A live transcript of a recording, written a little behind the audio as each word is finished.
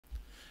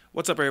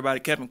What's up, everybody?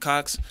 Kevin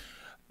Cox.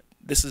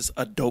 This is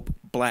a dope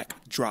black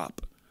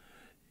drop.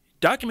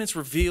 Documents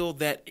reveal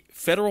that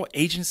federal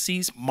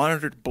agencies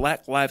monitored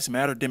Black Lives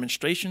Matter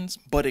demonstrations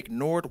but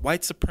ignored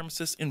white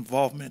supremacist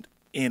involvement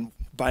in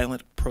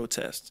violent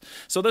protests.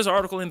 So there's an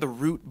article in The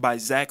Root by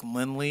Zach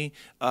Lindley.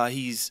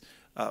 He's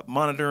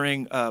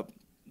monitoring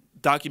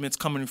documents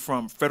coming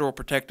from Federal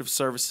Protective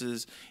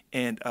Services,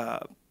 and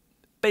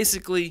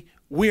basically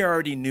we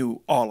already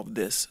knew all of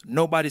this.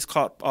 Nobody's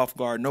caught off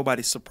guard.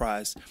 Nobody's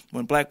surprised.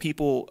 When black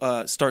people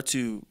start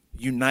to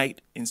unite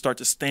and start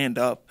to stand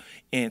up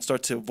and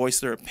start to voice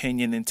their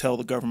opinion and tell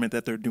the government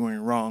that they're doing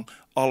wrong,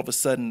 all of a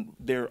sudden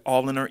they're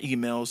all in our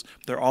emails,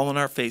 they're all on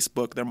our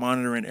Facebook, they're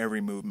monitoring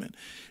every movement.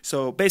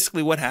 So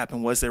basically what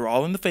happened was they were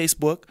all in the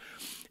Facebook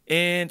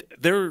and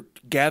they're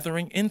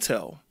gathering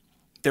intel.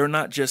 They're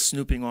not just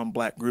snooping on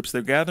black groups.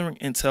 They're gathering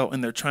intel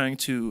and they're trying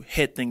to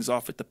head things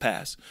off at the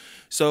pass.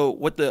 So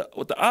what the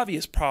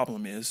obvious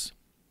problem is,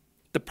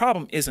 the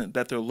problem isn't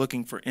that they're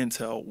looking for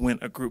intel when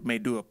a group may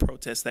do a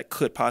protest that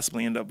could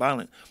possibly end up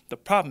violent. The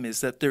problem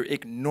is that they're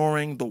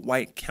ignoring the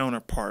white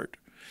counterpart.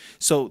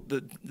 So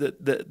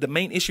the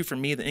main issue for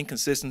me, the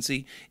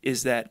inconsistency,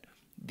 is that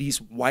these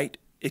white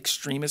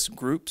extremist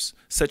groups,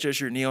 such as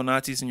your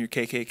neo-Nazis and your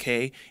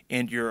KKK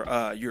and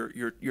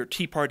your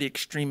Tea Party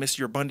extremists,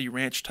 your Bundy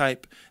Ranch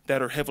type,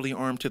 that are heavily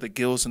armed to the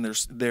gills and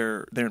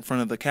they're in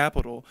front of the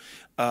Capitol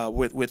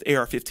with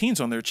AR-15s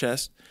on their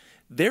chest,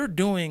 they're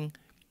doing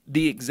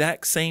the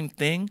exact same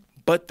thing,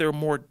 but they're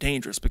more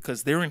dangerous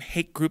because they're in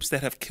hate groups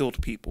that have killed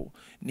people.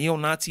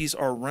 Neo-Nazis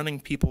are running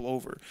people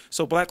over.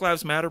 So Black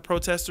Lives Matter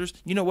protesters,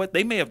 you know what?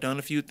 They may have done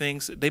a few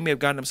things. They may have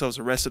gotten themselves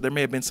arrested. There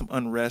may have been some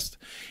unrest,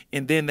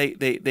 and then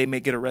they may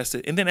get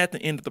arrested. And then at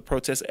the end of the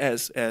protest,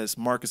 as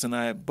Marcus and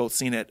I have both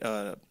seen at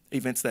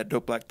events that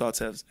Dope Black Thoughts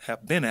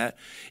have been at,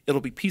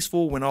 it'll be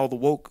peaceful when all the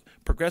woke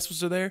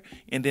progressives are there,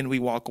 and then we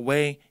walk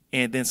away,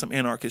 and then some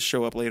anarchists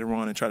show up later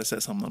on and try to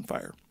set something on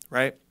fire,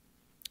 right?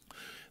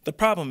 The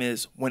problem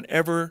is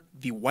whenever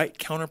the white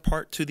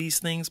counterpart to these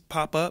things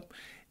pop up,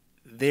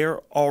 they're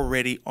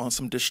already on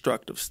some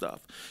destructive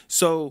stuff.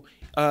 So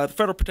the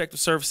Federal Protective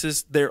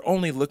Services, they're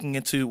only looking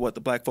into what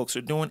the black folks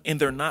are doing, and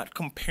they're not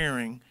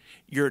comparing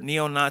your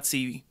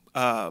neo-Nazi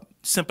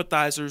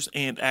sympathizers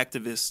and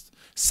activists,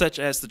 such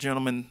as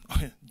the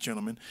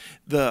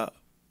the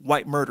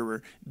white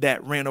murderer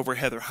that ran over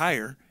Heather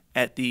Heyer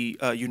at the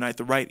Unite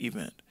the Right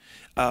event.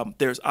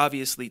 There's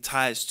obviously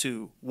ties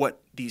to what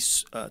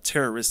these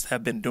terrorists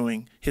have been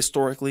doing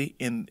historically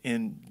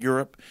in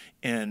Europe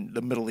and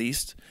the Middle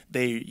East.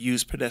 They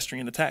use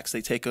pedestrian attacks.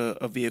 They take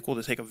a vehicle,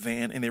 they take a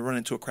van, and they run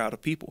into a crowd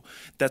of people.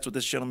 That's what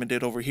this gentleman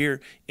did over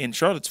here in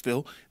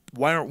Charlottesville.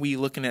 Why aren't we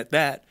looking at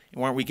that?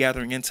 And why aren't we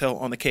gathering intel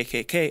on the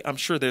KKK? I'm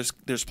sure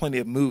there's plenty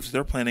of moves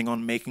they're planning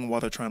on making while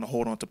they're trying to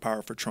hold on to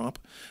power for Trump,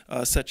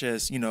 such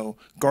as,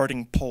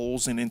 guarding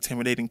polls and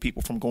intimidating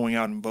people from going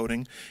out and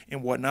voting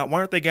and whatnot. Why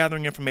aren't they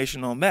gathering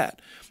information on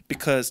that?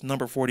 Because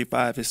number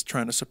 45 is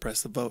trying to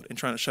suppress the vote and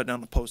trying to shut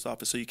down the post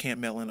office so you can't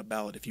mail in a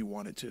ballot if you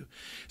wanted to.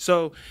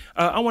 So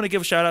I want to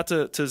give a shout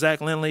out to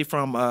Zach Lindley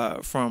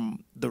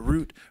from The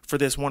Root for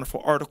this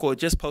wonderful article. It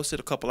just posted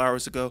a couple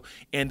hours ago,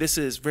 and this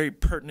is very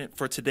pertinent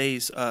for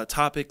today's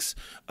topics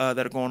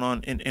that are going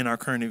on in our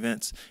current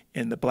events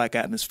in the black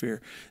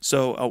atmosphere.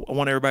 So I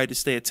want everybody to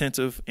stay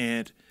attentive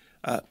and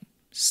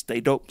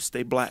stay dope,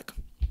 stay black.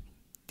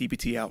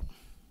 DBT out.